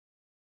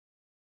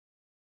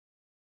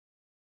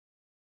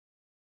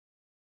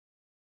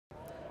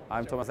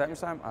I'm Thomas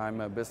Eppenstein.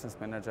 I'm a business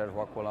manager at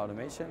Rockwell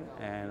Automation,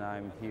 and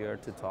I'm here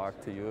to talk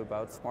to you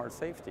about smart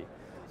safety.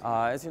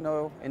 As you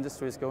know,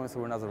 industry is going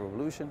through another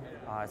revolution.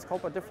 It's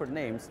called by different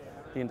names: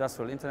 the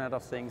Industrial Internet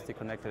of Things, the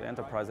Connected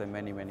Enterprise, and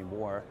many, many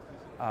more.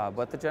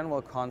 But the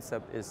general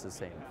concept is the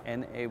same: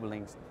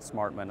 enabling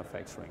smart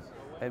manufacturing.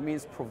 It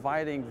means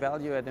providing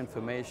value-add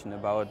information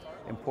about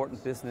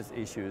important business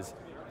issues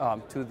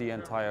to the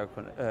entire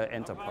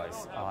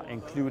enterprise,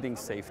 including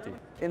safety.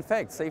 In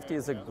fact, safety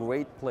is a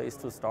great place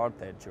to start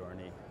that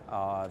journey.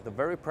 The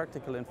very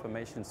practical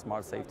information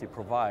smart safety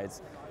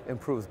provides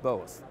improves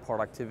both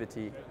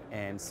productivity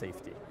and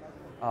safety.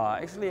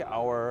 Actually,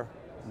 our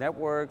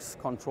networks,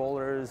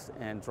 controllers,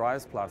 and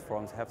drives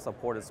platforms have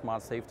supported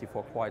smart safety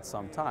for quite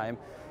some time,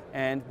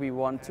 and we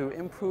want to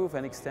improve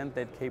and extend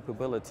that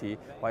capability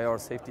by our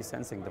safety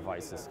sensing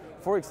devices.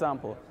 For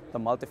example, the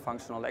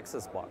multifunctional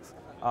access box.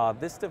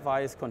 This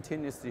device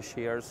continuously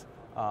shares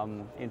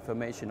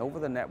information over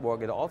the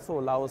network. It also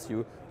allows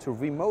you to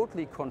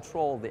remotely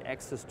control the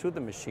access to the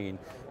machine.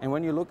 And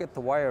when you look at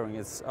the wiring,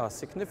 it's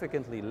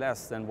significantly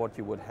less than what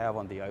you would have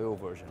on the I/O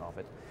version of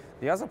it.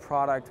 The other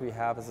product we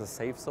have is a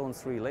Safe Zone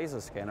 3 laser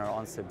scanner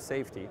on SIP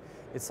Safety.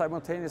 It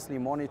simultaneously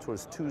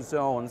monitors two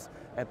zones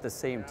at the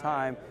same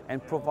time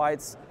and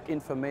provides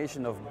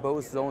information of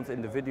both zones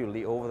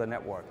individually over the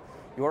network.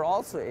 You are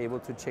also able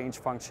to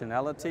change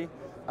functionality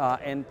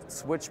and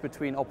switch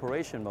between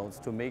operation modes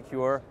to make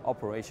your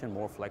operation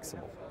more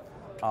flexible.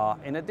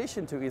 In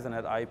addition to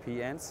Ethernet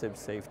IP and SIP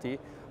Safety,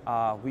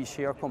 we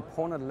share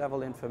component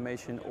level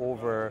information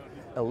over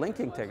a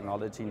linking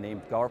technology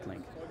named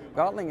GuardLink.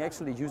 GuardLink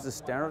actually uses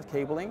standard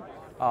cabling,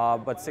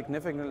 but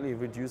significantly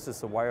reduces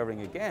the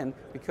wiring again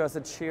because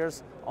it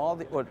shares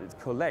it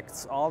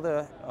collects all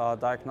the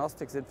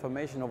diagnostics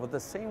information over the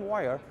same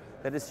wire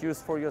that is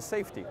used for your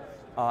safety.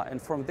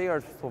 And from there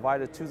it's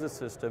provided to the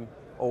system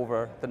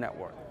over the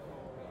network.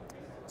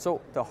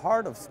 So the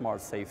heart of smart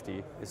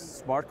safety is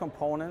smart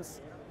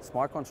components,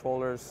 smart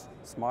controllers,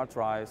 smart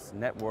drives,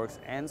 networks,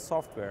 and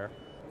software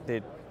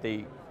that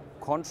they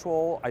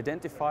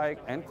identify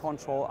and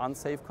control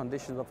unsafe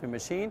conditions of your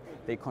machine.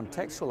 They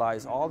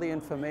contextualize all the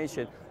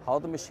information, how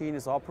the machine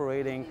is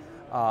operating,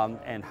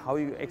 and how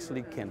you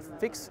actually can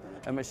fix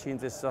a machine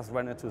that's just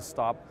run into a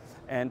stop,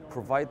 and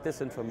provide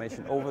this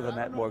information over the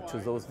network to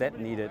those that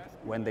need it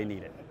when they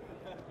need it.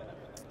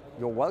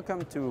 You're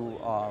welcome to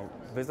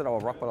visit our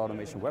Rockwell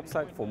Automation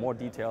website for more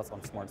details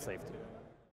on smart safety.